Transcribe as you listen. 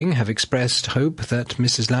have expressed hope that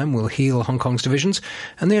Mrs. Lam will heal Hong Kong's divisions,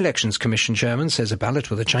 and the Elections Commission chairman says a ballot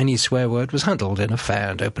with a Chinese swear word was handled in a fair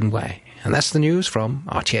and open way. And that's the news from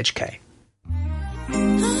RTHK.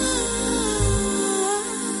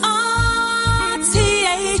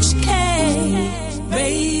 RTHK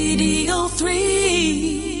Radio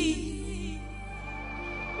 3.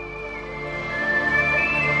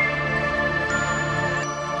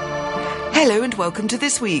 Hello and welcome to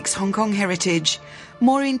this week's Hong Kong Heritage.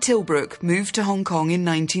 Maureen Tilbrook moved to Hong Kong in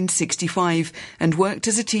 1965 and worked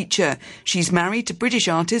as a teacher. She's married to British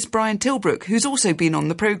artist Brian Tilbrook, who's also been on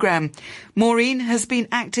the programme. Maureen has been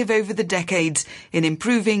active over the decades in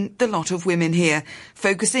improving the lot of women here,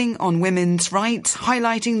 focusing on women's rights,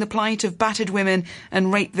 highlighting the plight of battered women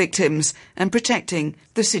and rape victims, and protecting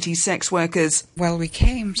the city's sex workers. Well, we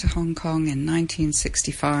came to Hong Kong in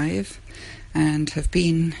 1965 and have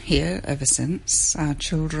been here ever since. Our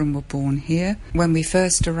children were born here. When we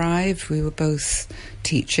first arrived, we were both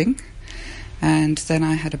teaching, and then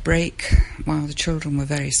I had a break while the children were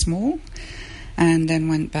very small, and then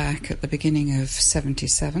went back at the beginning of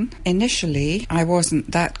 77. Initially, I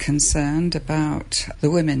wasn't that concerned about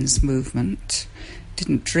the women's movement.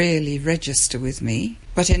 Didn't really register with me.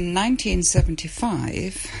 But in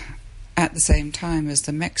 1975, at the same time as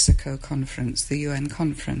the Mexico conference, the UN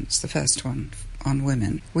conference, the first one on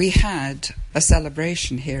women, we had a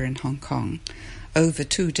celebration here in Hong Kong over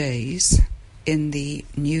 2 days in the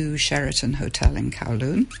new Sheraton Hotel in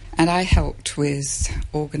Kowloon, and I helped with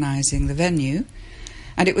organising the venue,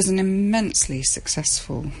 and it was an immensely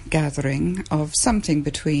successful gathering of something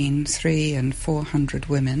between 300 and 400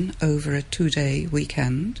 women over a 2-day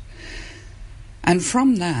weekend. And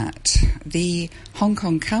from that, the Hong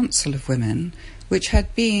Kong Council of Women, which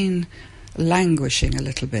had been languishing a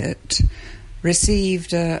little bit,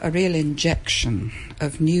 received a real injection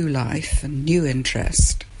of new life and new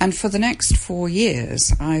interest. And for the next 4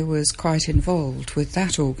 years, I was quite involved with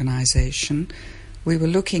that organisation. We were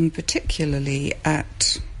looking particularly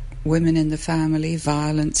at women in the family,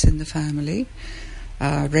 violence in the family,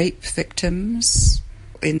 rape victims.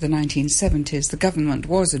 In the 1970s, the government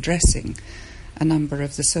was addressing a number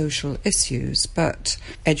of the social issues, but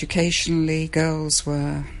educationally, girls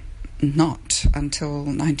were not until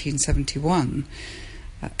 1971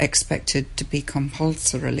 expected to be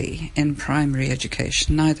compulsorily in primary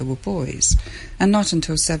education. Neither were boys, and not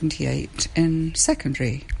until 78 in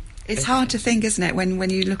secondary. It's hard to think, isn't it, when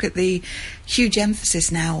you look at the huge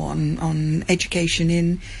emphasis now on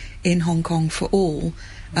education in Hong Kong for all.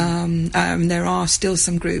 There are still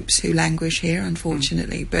some groups who languish here,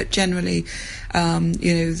 unfortunately, but generally,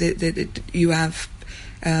 you have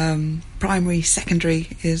primary, secondary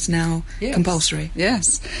is now compulsory.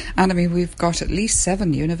 Yes, and I mean, we've got at least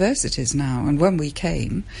 7 universities now, and when we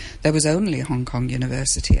came, there was only Hong Kong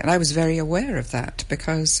University, and I was very aware of that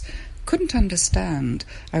because couldn't understand.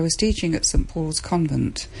 I was teaching at St Paul's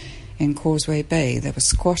Convent in Causeway Bay. There were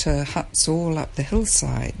squatter huts all up the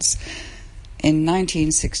hillsides. In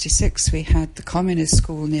 1966, we had the communist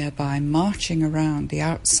school nearby marching around the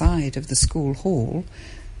outside of the school hall,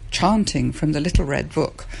 chanting from the Little Red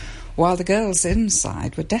Book, while the girls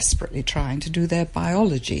inside were desperately trying to do their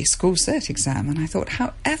biology school cert exam. And I thought,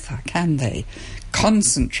 however can they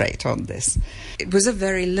concentrate on this? It was a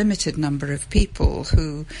very limited number of people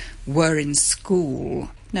who were in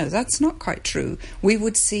school. No, that's not quite true. We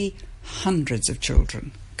would see hundreds of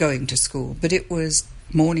children going to school, but it was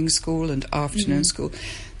morning school and afternoon school.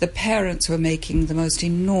 The parents were making the most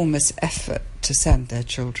enormous effort to send their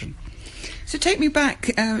children. So take me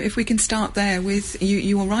back, if we can start there with,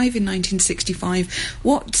 you arrive in 1965.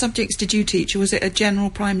 What subjects did you teach? Was it a general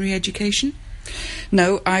primary education?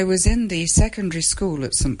 No, I was in the secondary school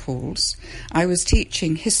at St Paul's. I was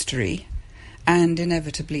teaching history and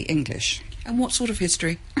inevitably English. And what sort of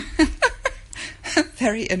history?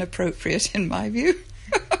 Very inappropriate in my view.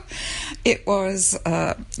 It was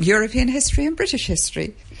European history and British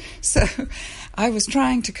history. So I was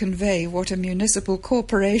trying to convey what a municipal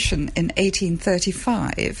corporation in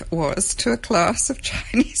 1835 was to a class of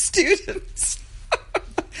Chinese students.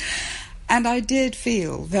 And I did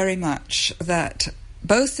feel very much that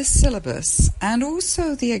both the syllabus and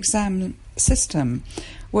also the exam system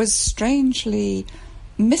was strangely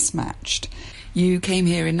mismatched. You came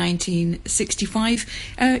here in 1965.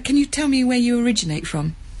 Can you tell me where you originate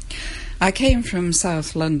from? I came from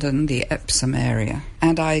South London, the Epsom area,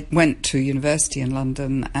 and I went to university in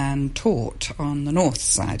London and taught on the north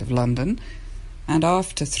side of London. And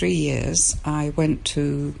after 3 years, I went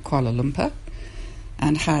to Kuala Lumpur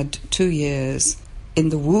and had 2 years in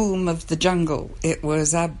the womb of the jungle. It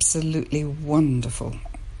was absolutely wonderful.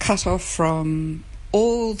 Cut off from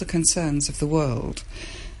all the concerns of the world,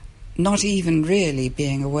 not even really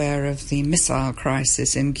being aware of the missile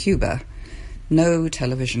crisis in Cuba. No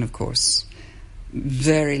television, of course.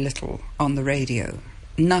 Very little on the radio.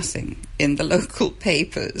 Nothing in the local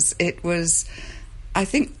papers. It was, I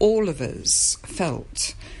think all of us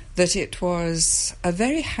felt that it was a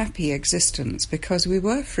very happy existence because we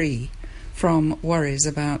were free from worries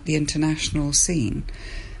about the international scene.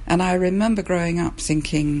 And I remember growing up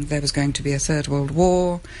thinking there was going to be a Third World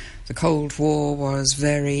War. The Cold War was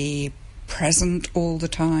very present all the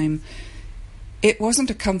time. It wasn't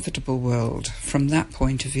a comfortable world from that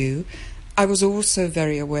point of view. I was also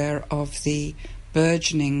very aware of the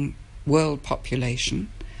burgeoning world population,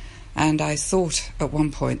 and I thought at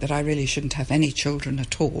one point that I really shouldn't have any children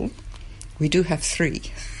at all. We do have 3.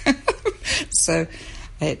 So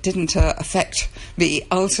it didn't affect me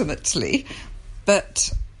ultimately.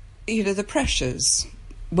 But, you know, the pressures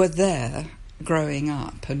were there growing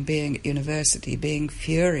up and being at university, being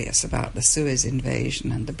furious about the Suez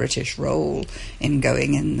invasion and the British role in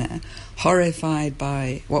going in there, horrified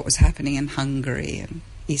by what was happening in Hungary and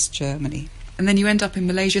East Germany. And then you end up in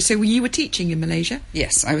Malaysia. So you were teaching in Malaysia?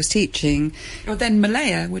 Yes, I was teaching. Or then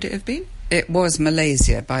Malaya, would it have been? It was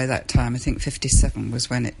Malaysia by that time. I think 57 was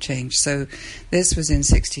when it changed. So this was in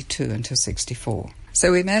 62 until 64.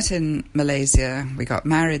 So we met in Malaysia, we got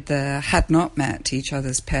married there, had not met each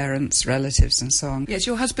other's parents, relatives and so on. Yes,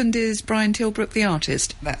 your husband is Brian Tilbrook, the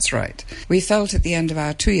artist. That's right. We felt at the end of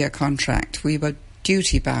our 2-year contract we were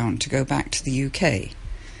duty-bound to go back to the UK.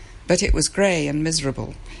 But it was grey and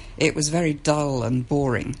miserable. It was very dull and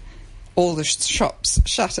boring. All the shops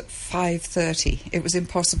shut at 5:30. It was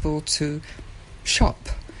impossible to shop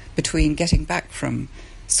between getting back from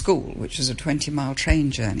school, which was a 20-mile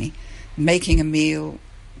train journey, making a meal,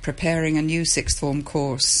 preparing a new sixth form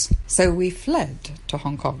course. So we fled to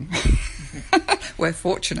Hong Kong, where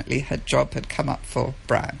fortunately a job had come up for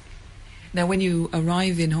Brian. Now, when you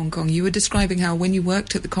arrive in Hong Kong, you were describing how when you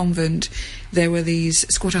worked at the convent, there were these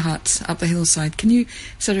squatter huts up the hillside. Can you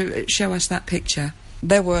sort of show us that picture?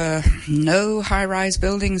 There were no high-rise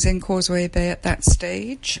buildings in Causeway Bay at that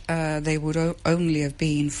stage. They would only have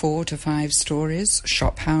been 4 to 5 stories,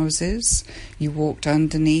 shop houses. You walked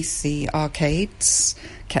underneath the arcades,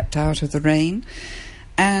 kept out of the rain,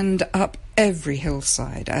 and up every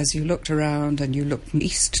hillside as you looked around and you looked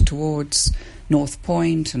east towards North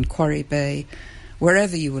Point and Quarry Bay,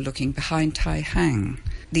 wherever you were looking behind Tai Hang.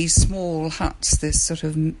 These small huts, this sort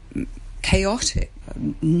of chaotic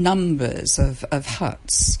numbers of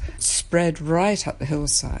huts spread right up the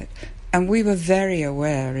hillside. And we were very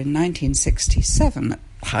aware in 1967, at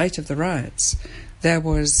the height of the riots, there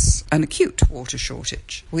was an acute water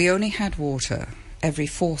shortage. We only had water every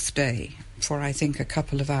 4th day for, I think, a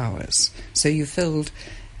couple of hours. So you filled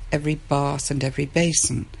every bath and every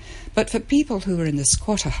basin. But for people who were in the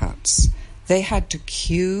squatter huts, they had to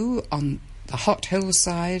queue on the hot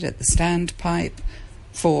hillside at the standpipe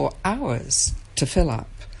for hours to fill up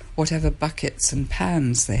whatever buckets and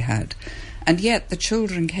pans they had. And yet the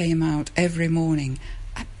children came out every morning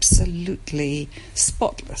absolutely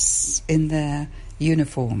spotless in their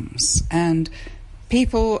uniforms. And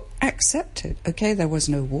people accepted, okay, there was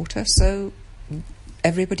no water, so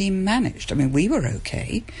everybody managed. I mean, we were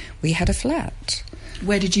okay. We had a flat.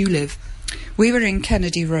 Where did you live? We were in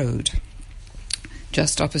Kennedy Road,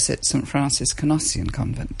 just opposite St Francis Canossian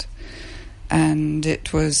Convent. And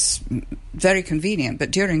it was very convenient. But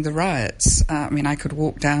during the riots, I could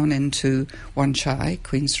walk down into Wan Chai,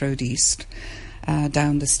 Queen's Road East,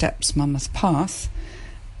 down the steps, Monmouth Path,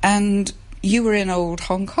 and you were in old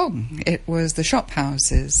Hong Kong. It was the shop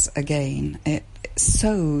houses again. It's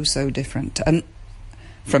so different. And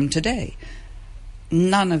from today,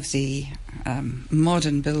 none of the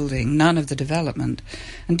modern building, none of the development.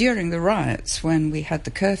 And during the riots, when we had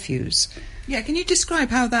the curfews... Yeah, can you describe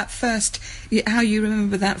how you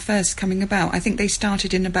remember that first coming about? I think they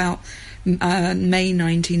started in about May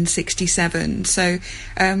 1967. So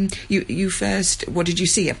you first, what did you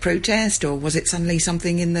see, a protest, or was it suddenly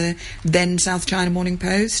something in the then South China Morning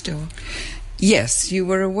Post? Or Yes, you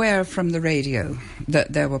were aware from the radio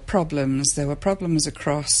that there were problems. There were problems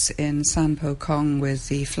across in San Po Kong with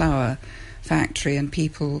the flour factory, and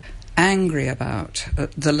people angry about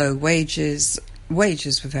the low wages.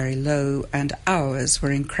 Wages were very low and hours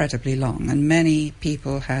were incredibly long, and many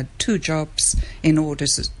people had 2 jobs in order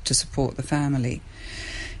to support the family.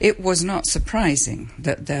 It was not surprising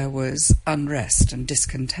that there was unrest and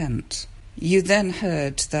discontent. You then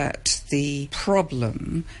heard that the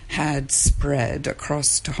problem had spread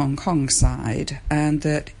across to Hong Kong side, and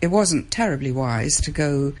that it wasn't terribly wise to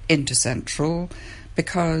go into Central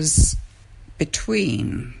because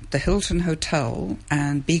between the Hilton Hotel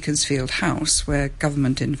and Beaconsfield House, where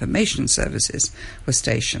Government Information Services were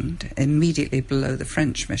stationed, immediately below the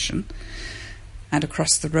French mission, and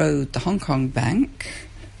across the road the Hong Kong Bank,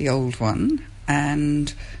 the old one,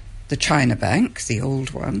 and the China Bank, the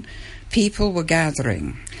old one, people were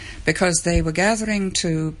gathering, because they were gathering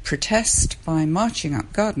to protest by marching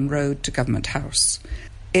up Garden Road to Government House.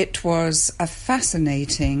 It was a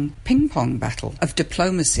fascinating ping-pong battle of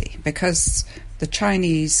diplomacy, because the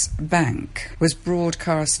Chinese bank was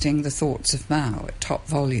broadcasting the thoughts of Mao at top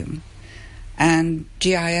volume, and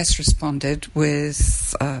GIS responded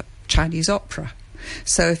with Chinese opera.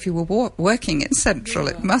 So if you were working in Central,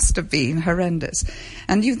 it must have been horrendous.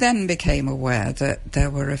 And you then became aware that there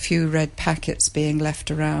were a few red packets being left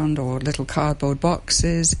around, or little cardboard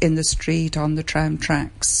boxes in the street, on the tram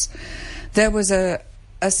tracks. There was a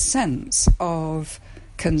sense of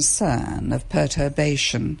concern, of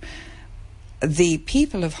perturbation. The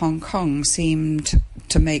people of Hong Kong seemed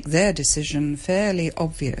to make their decision fairly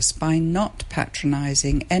obvious by not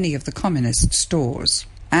patronising any of the communist stores.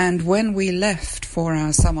 And when we left for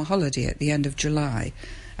our summer holiday at the end of July,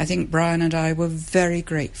 I think Brian and I were very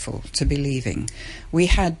grateful to be leaving. We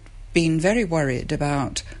had been very worried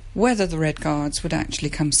about whether the Red Guards would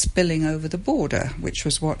actually come spilling over the border, which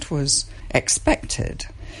was what was expected.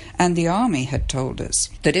 And the army had told us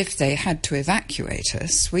that if they had to evacuate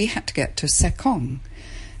us, we had to get to Sekong.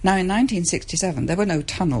 Now, in 1967, there were no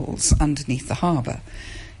tunnels underneath the harbour.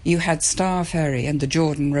 You had Star Ferry and the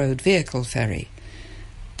Jordan Road vehicle ferry.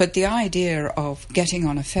 But the idea of getting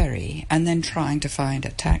on a ferry and then trying to find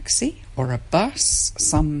a taxi or a bus,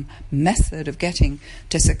 some method of getting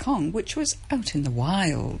to Sekong, which was out in the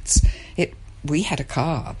wilds. We had a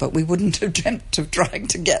car, but we wouldn't have dreamt of trying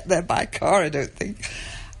to get there by car, I don't think.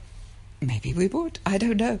 Maybe we would, I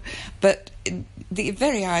don't know. But the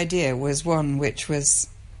very idea was one which was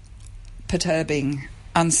perturbing,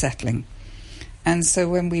 unsettling. And so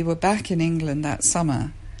when we were back in England that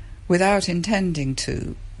summer, without intending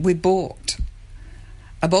to, we bought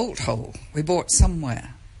a bolt hole. We bought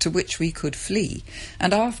somewhere to which we could flee.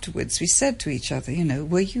 And afterwards we said to each other,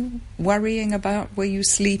 were you worrying about, were you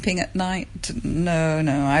sleeping at night? No,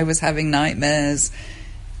 I was having nightmares.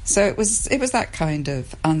 So it was that kind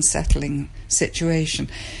of unsettling situation.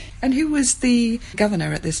 And who was the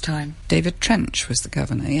governor at this time? David Trench was the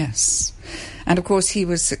governor, yes. And of course he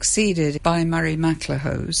was succeeded by Murray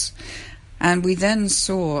MacLehose. And we then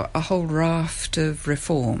saw a whole raft of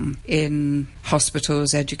reform in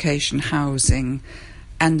hospitals, education, housing,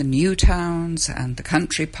 and the new towns and the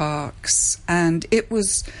country parks. And it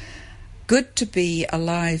was good to be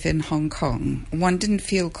alive in Hong Kong. One didn't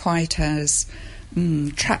feel quite as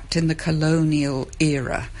trapped in the colonial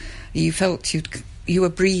era. You felt you were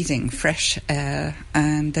breathing fresh air,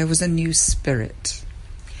 and there was a new spirit.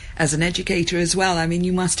 As an educator as well, I mean,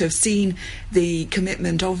 you must have seen the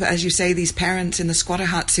commitment of, as you say, these parents in the squatter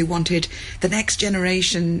huts who wanted the next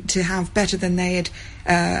generation to have better than they had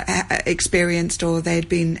experienced or they had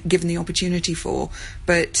been given the opportunity for.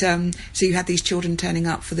 But so you had these children turning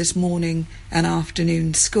up for this morning and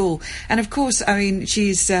afternoon school. And of course, I mean,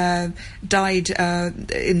 she's died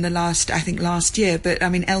in the last year, but I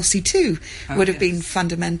mean, Elsie too would have been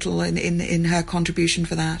fundamental in her contribution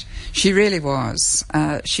for that. She really was.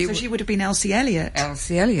 She would have been Elsie Elliott.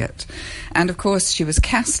 Elsie Elliott. And of course, she was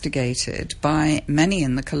castigated by many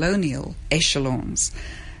in the colonial echelons.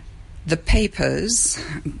 The papers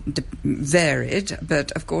varied,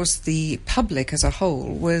 but of course the public as a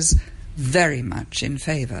whole was very much in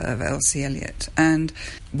favour of Elsie Elliott. And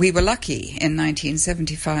we were lucky in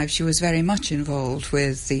 1975 she was very much involved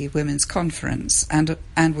with the Women's Conference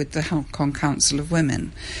and with the Hong Kong Council of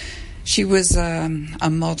Women. She was a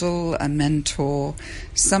model, a mentor,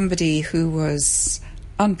 somebody who was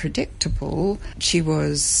unpredictable. She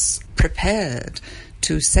was prepared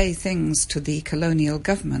to say things to the colonial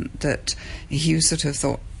government that you sort of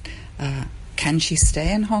thought, can she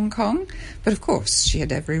stay in Hong Kong? But of course, she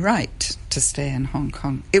had every right to stay in Hong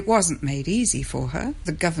Kong. It wasn't made easy for her.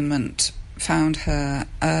 The government found her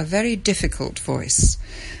a very difficult voice.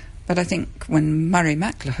 But I think when Murray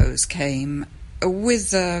MacLehose came,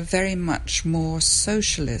 with a very much more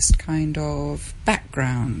socialist kind of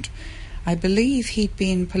background, I believe he'd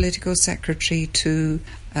been political secretary to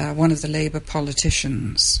one of the Labour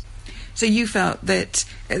politicians. So you felt that,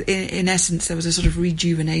 in essence, there was a sort of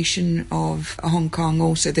rejuvenation of Hong Kong,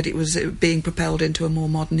 also that it was being propelled into a more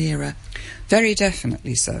modern era? Very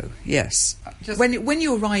definitely so, yes. When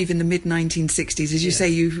you arrive in the mid-1960s, as you say,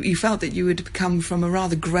 you felt that you had come from a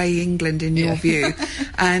rather grey England in your view,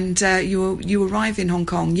 and you arrive in Hong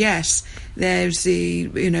Kong. Yes, there's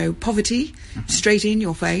the poverty straight in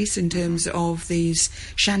your face in terms of these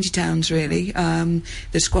shanty towns, really,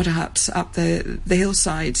 the squatter huts up the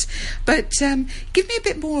hillsides. But give me a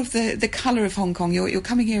bit more of the colour of Hong Kong. You're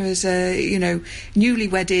coming here as newly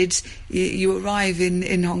wedded. You arrive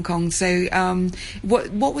in Hong Kong. So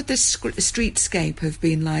what would the streetscape have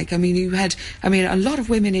been like? I mean, you had a lot of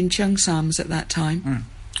women in cheongsams at that time.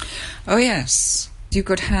 Oh yes. You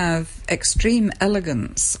could have extreme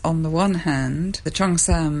elegance on the one hand. The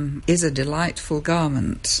cheongsam is a delightful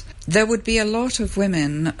garment. There would be a lot of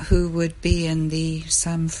women who would be in the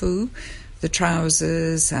samfu, the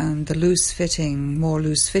trousers and the more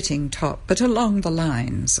loose-fitting top, but along the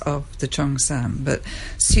lines of the cheongsam, but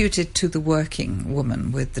suited to the working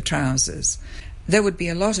woman with the trousers. There would be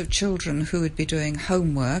a lot of children who would be doing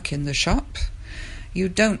homework in the shop. You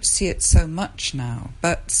don't see it so much now,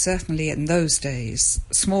 but certainly in those days,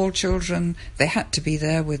 small children, they had to be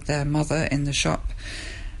there with their mother in the shop,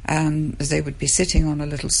 and they would be sitting on a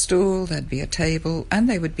little stool, there'd be a table, and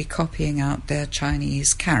they would be copying out their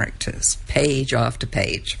Chinese characters, page after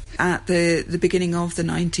page. At the beginning of the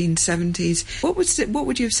 1970s, what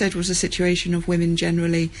would you have said was the situation of women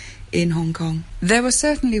generally in Hong Kong? There were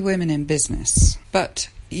certainly women in business, but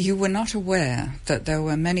you were not aware that there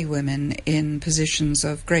were many women in positions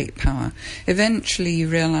of great power. Eventually you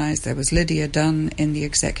realised there was Lydia Dunn in the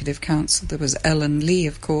Executive Council, there was Ellen Lee,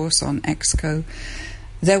 of course, on EXCO.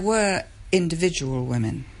 There were individual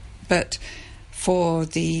women, but for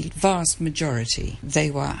the vast majority, they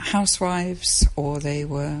were housewives or they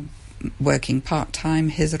were working part-time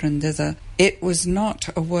hither and thither. It was not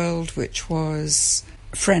a world which was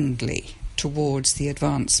friendly towards the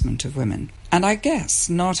advancement of women. And I guess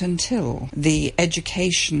not until the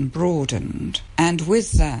education broadened, and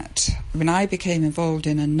with that, when I became involved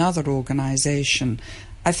in another organisation,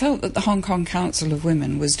 I felt that the Hong Kong Council of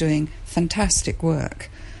Women was doing fantastic work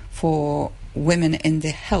for women in the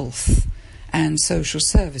health and social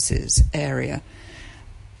services area.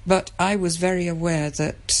 But I was very aware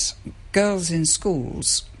that girls in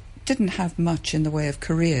schools didn't have much in the way of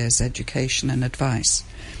careers, education and advice.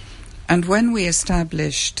 And when we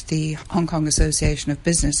established the Hong Kong Association of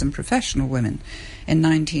Business and Professional Women in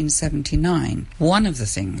 1979, one of the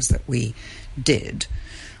things that we did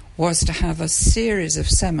was to have a series of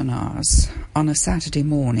seminars on a Saturday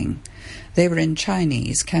morning. They were in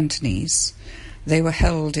Chinese, Cantonese. They were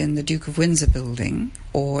held in the Duke of Windsor building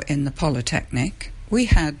or in the Polytechnic. We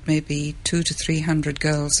had maybe 200 to 300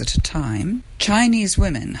 girls at a time. Chinese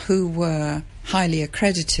women who were highly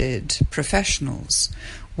accredited professionals,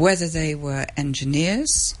 whether they were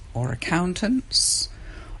engineers or accountants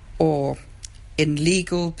or in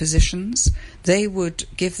legal positions, they would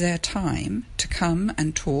give their time to come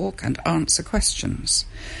and talk and answer questions.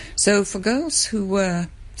 So for girls who were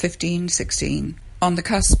 15, 16, on the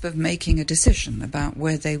cusp of making a decision about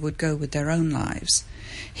where they would go with their own lives,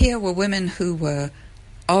 here were women who were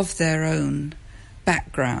of their own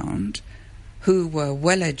background, who were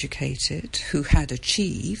well educated, who had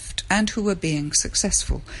achieved, and who were being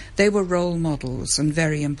successful. They were role models and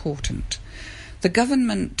very important. The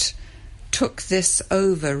government took this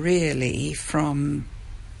over really from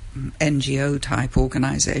NGO-type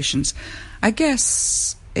organisations, I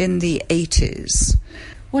guess, in the 80s.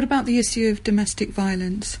 What about the issue of domestic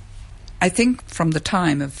violence? I think from the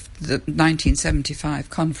time of the 1975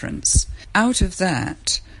 conference, out of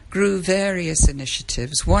that grew various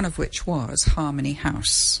initiatives, one of which was Harmony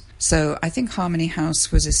House. So I think Harmony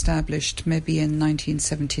House was established maybe in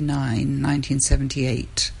 1979,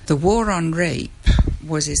 1978. The War on Rape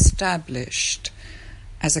was established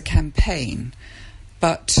as a campaign,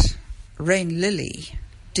 but Rain Lily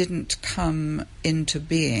didn't come into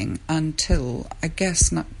being until, I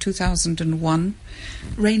guess, 2001.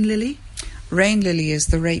 Rain Lily? Rain Lily is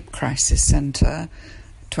the Rape Crisis Centre,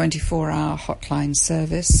 24-hour hotline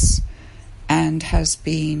service, and has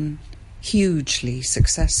been hugely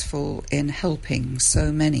successful in helping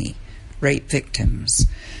so many rape victims,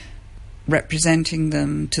 representing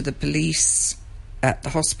them to the police, at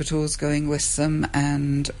the hospitals, going with them,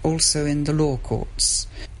 and also in the law courts.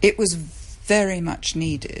 It was very much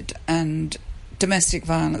needed, and domestic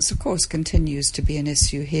violence, of course, continues to be an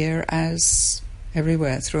issue here as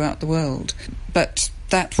everywhere throughout the world. But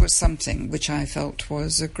that was something which I felt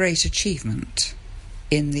was a great achievement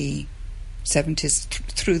in the 70s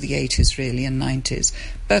through the 80s, really, and 90s.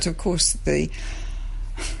 But, of course, the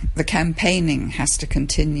campaigning has to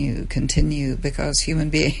continue, because human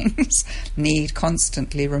beings need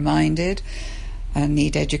constantly reminded and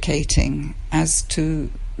need educating as to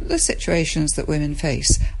the situations that women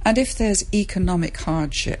face. And if there's economic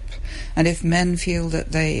hardship, and if men feel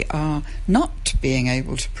that they are not being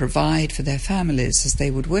able to provide for their families as they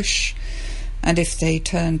would wish, and if they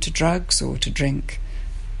turn to drugs or to drink,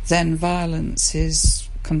 then violence is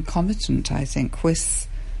concomitant, I think, with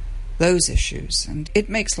those issues. And it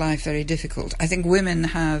makes life very difficult. I think women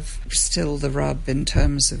have still the rub in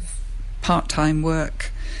terms of part-time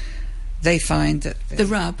work. They find that... The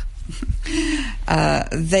rub?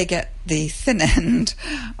 They get the thin end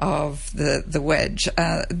of the wedge.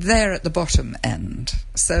 They're at the bottom end.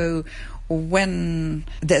 So when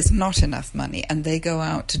there's not enough money and they go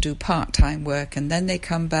out to do part-time work and then they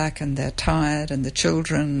come back and they're tired and the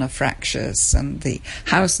children are fractious and the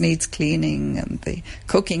house needs cleaning and the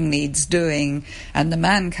cooking needs doing and the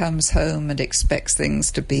man comes home and expects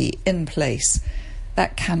things to be in place,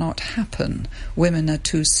 that cannot happen. Women are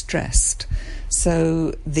too stressed.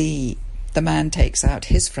 So the man takes out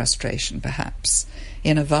his frustration, perhaps,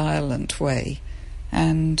 in a violent way.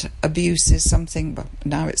 And abuse is something, but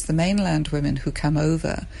now it's the mainland women who come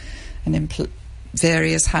over and in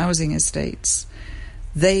various housing estates.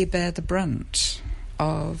 They bear the brunt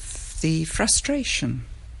of the frustration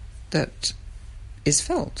that is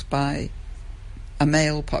felt by a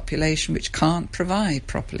male population which can't provide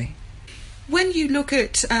properly. When you look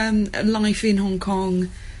at life in Hong Kong,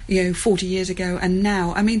 40 years ago and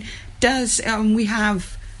now, I mean, does we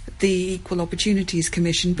have the Equal Opportunities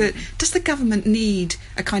Commission, but does the government need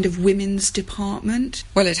a kind of women's department?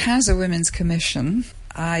 Well, it has a women's commission.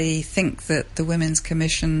 I think that the Women's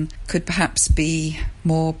Commission could perhaps be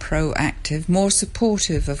more proactive, more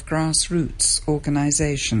supportive of grassroots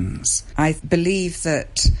organisations. I believe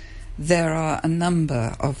that there are a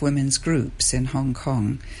number of women's groups in Hong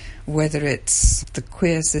Kong, whether it's the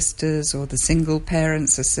Queer Sisters or the Single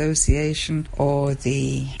Parents Association or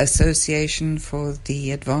the Association for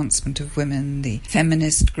the Advancement of Women, the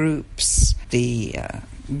feminist groups, the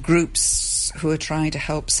groups who are trying to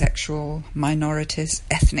help sexual minorities,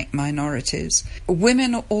 ethnic minorities.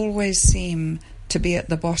 Women always seem to be at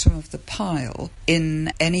the bottom of the pile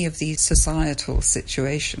in any of these societal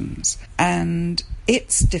situations, and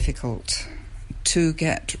it's difficult to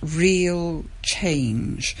get real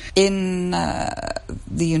change. In the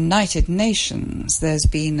United Nations, there's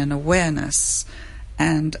been an awareness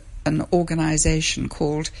and an organisation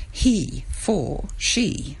called He for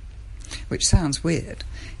She, which sounds weird.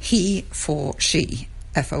 He for She,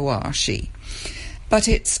 F-O-R, she. But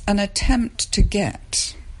it's an attempt to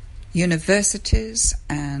get universities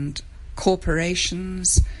and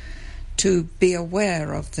corporations to be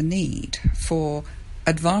aware of the need for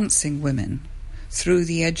advancing women through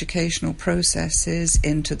the educational processes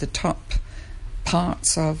into the top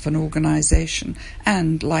parts of an organisation,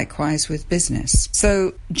 and likewise with business.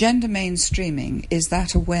 So gender mainstreaming is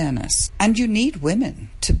that awareness, and you need women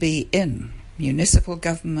to be in municipal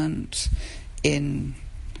government, in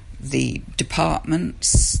the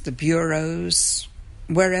departments, the bureaus,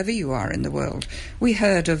 wherever you are in the world. We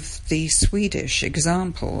heard of the Swedish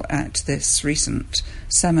example at this recent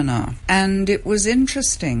seminar, and it was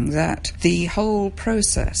interesting that the whole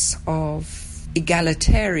process of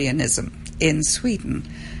egalitarianism in Sweden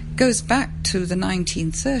goes back to the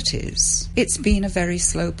 1930s. It's been a very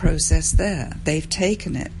slow process there. They've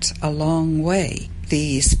taken it a long way.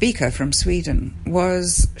 The speaker from Sweden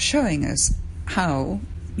was showing us how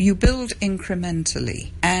you build incrementally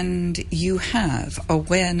and you have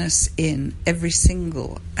awareness in every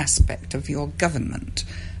single aspect of your government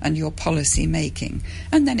and your policy making,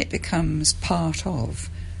 and then it becomes part of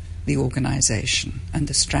the organisation and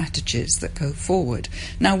the strategies that go forward.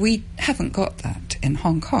 Now, we haven't got that in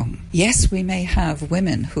Hong Kong. Yes, we may have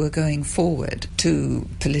women who are going forward to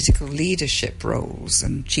political leadership roles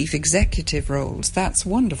and chief executive roles. That's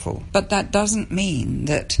wonderful. But that doesn't mean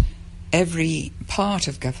that every part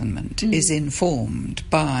of government is informed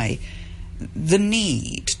by the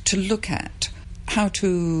need to look at how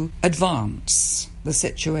to advance the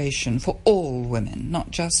situation for all women,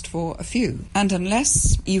 not just for a few. And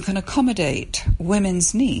unless you can accommodate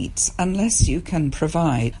women's needs, unless you can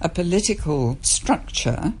provide a political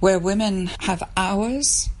structure where women have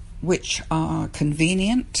hours which are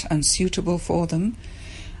convenient and suitable for them,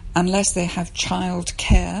 unless they have child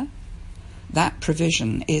care, that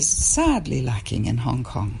provision is sadly lacking in Hong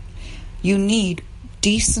Kong. You need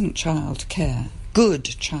decent child care, good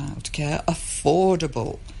child care,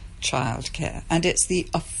 affordable childcare, and it's the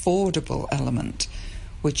affordable element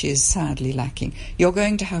which is sadly lacking. You're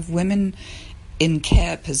going to have women in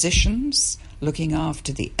care positions, looking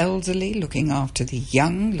after the elderly, looking after the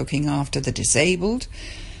young, looking after the disabled.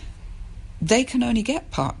 They can only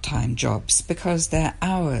get part-time jobs because their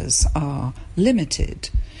hours are limited.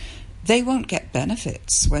 They won't get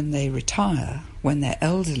benefits when they retire, when they're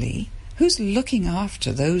elderly. Who's looking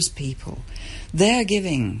after those people? They're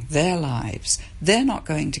giving their lives. They're not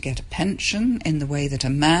going to get a pension in the way that a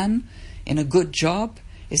man in a good job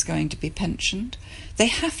is going to be pensioned. They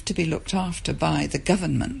have to be looked after by the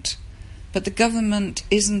government, but the government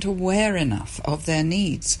isn't aware enough of their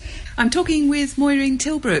needs. I'm talking with Maureen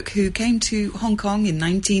Tilbrook, who came to Hong Kong in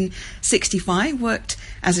 1965, worked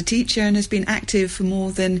as a teacher and has been active for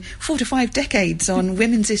more than 4 to 5 decades on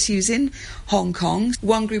women's issues in Hong Kong.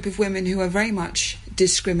 One group of women who are very much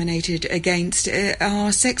discriminated against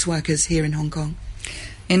are sex workers here in Hong Kong.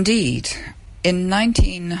 Indeed. In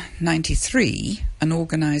 1993, an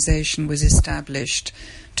organisation was established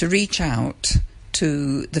to reach out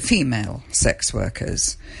to the female sex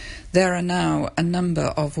workers. There are now a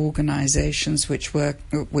number of organisations which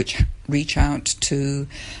reach out to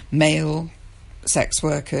male sex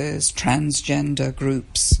workers, transgender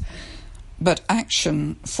groups, but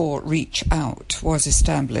Action for Reach Out was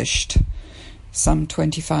established some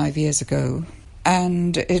 25 years ago,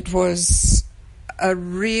 and it was a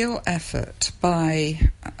real effort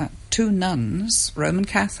by 2 nuns, Roman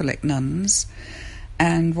Catholic nuns,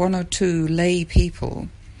 and 1 or 2 lay people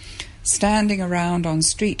standing around on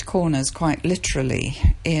street corners, quite literally,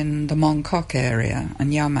 in the Mong Kok area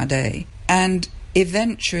and Yau Ma Tei, and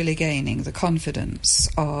eventually gaining the confidence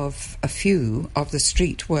of a few of the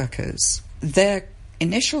street workers. Their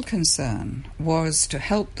initial concern was to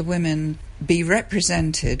help the women be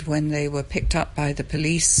represented when they were picked up by the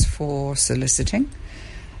police for soliciting.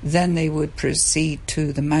 Then they would proceed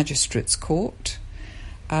to the magistrate's court.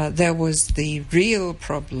 There was the real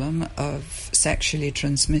problem of sexually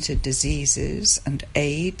transmitted diseases and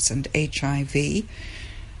AIDS and HIV.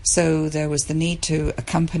 So there was the need to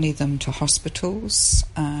accompany them to hospitals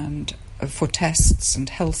and for tests and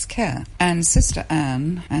health care. And Sister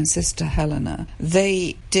Anne and Sister Helena,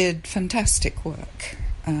 they did fantastic work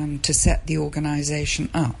to set the organisation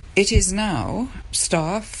up. It is now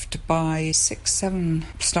staffed by 6-7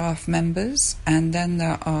 staff members, and then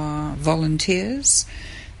there are volunteers.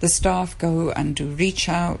 The staff go and do reach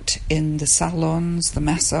out in the salons, the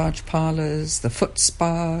massage parlours, the foot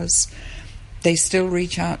spas. They still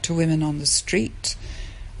reach out to women on the street.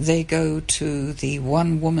 They go to the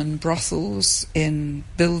one-woman brothels in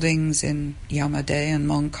buildings in Yau Ma Tei and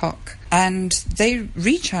Mong Kok. And they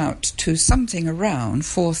reach out to something around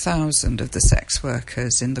 4,000 of the sex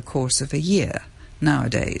workers in the course of a year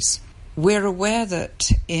nowadays. We're aware that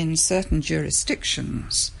in certain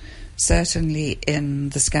jurisdictions, certainly in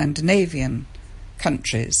the Scandinavian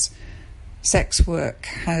countries, sex work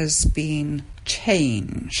has been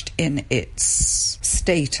changed in its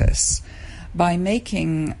status by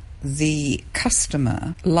making the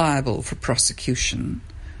customer liable for prosecution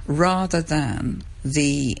rather than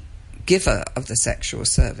the giver of the sexual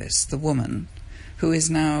service, the woman, who is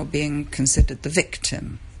now being considered the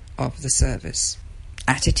victim of the service.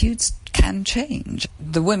 Attitudes can change.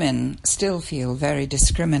 The women still feel very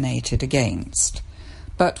discriminated against,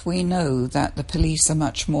 but we know that the police are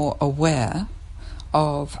much more aware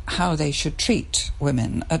of how they should treat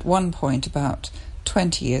women. At one point, about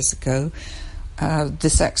 20 years ago, the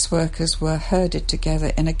sex workers were herded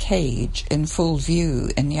together in a cage in full view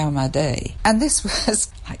in Yau Ma Tei. And this was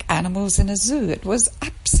like animals in a zoo. It was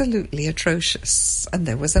absolutely atrocious, and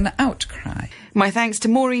there was an outcry. My thanks to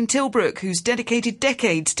Maureen Tilbrook, who's dedicated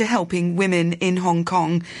decades to helping women in Hong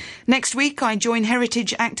Kong. Next week, I join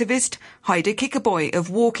heritage activist Haida Kikaboy of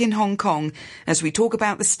Walk in Hong Kong as we talk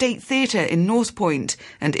about the State Theatre in North Point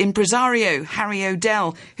and impresario Harry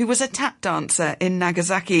O'Dell, who was a tap dancer in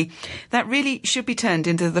Nagasaki. That really should be turned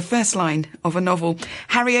into the first line of a novel.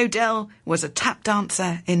 Harry O'Dell was a tap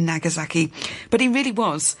dancer in Nagasaki, but he really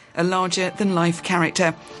was a larger-than-life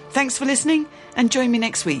character. Thanks for listening, and join me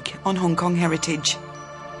next week on Hong Kong Heritage.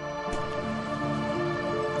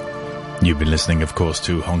 You've been listening, of course,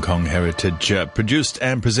 to Hong Kong Heritage, produced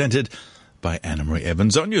and presented by Anna Marie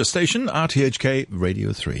Evans on your station, RTHK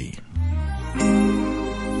Radio 3.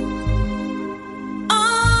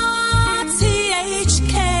 RTHK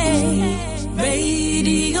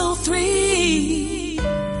Radio 3.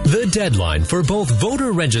 The deadline for both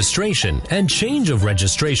voter registration and change of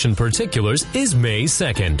registration particulars is May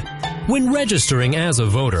 2nd. When registering as a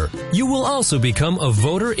voter, you will also become a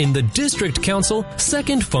voter in the District Council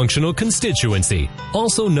Second Functional Constituency,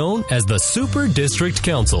 also known as the Super District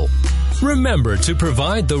Council. Remember to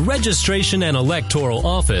provide the Registration and Electoral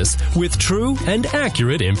Office with true and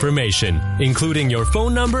accurate information, including your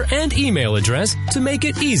phone number and email address to make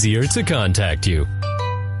it easier to contact you.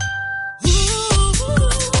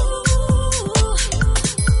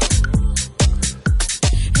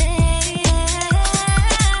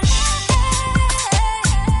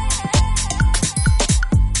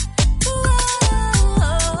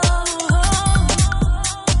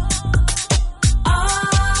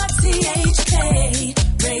 RTHK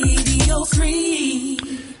Radio 3.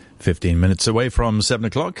 15 minutes away from 7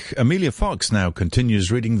 o'clock, Amelia Fox now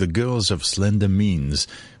continues reading The Girls of Slender Means,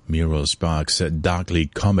 Muriel Sparks' darkly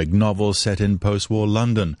comic novel set in post-war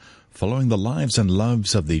London, following the lives and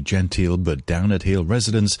loves of the genteel but down-at-heel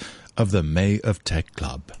residents of the May of Tech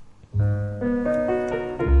Club.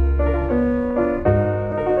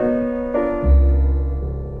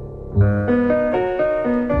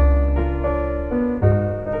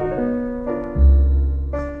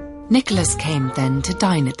 Nicholas came then to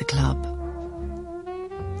dine at the club.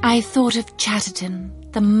 I thought of Chatterton,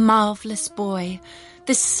 the marvellous boy,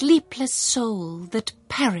 the sleepless soul that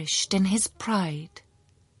perished in his pride.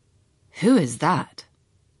 Who is that?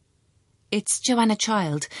 It's Joanna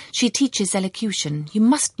Child. She teaches elocution. You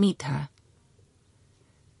must meet her.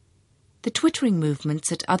 The twittering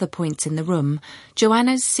movements at other points in the room,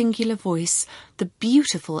 Joanna's singular voice, the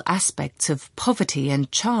beautiful aspects of poverty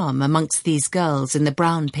and charm amongst these girls in the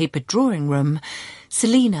brown-papered drawing-room,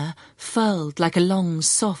 Selina, furled like a long,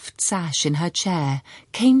 soft sash in her chair,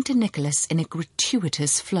 came to Nicholas in a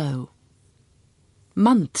gratuitous flow.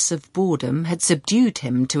 Months of boredom had subdued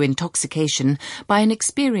him to intoxication by an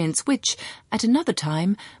experience which, at another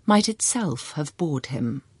time, might itself have bored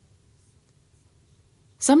him.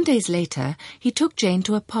 Some days later, he took Jane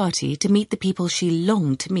to a party to meet the people she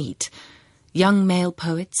longed to meet, young male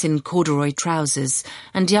poets in corduroy trousers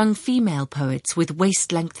and young female poets with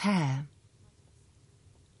waist-length hair.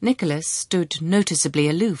 Nicholas stood noticeably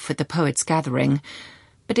aloof at the poets' gathering,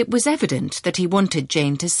 but it was evident that he wanted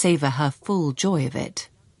Jane to savour her full joy of it.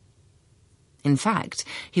 In fact,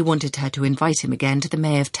 he wanted her to invite him again to the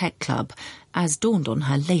May of Tech Club, as dawned on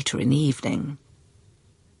her later in the evening.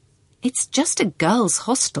 "It's just a girls'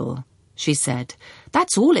 hostel," she said.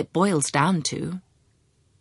 "That's all it boils down to."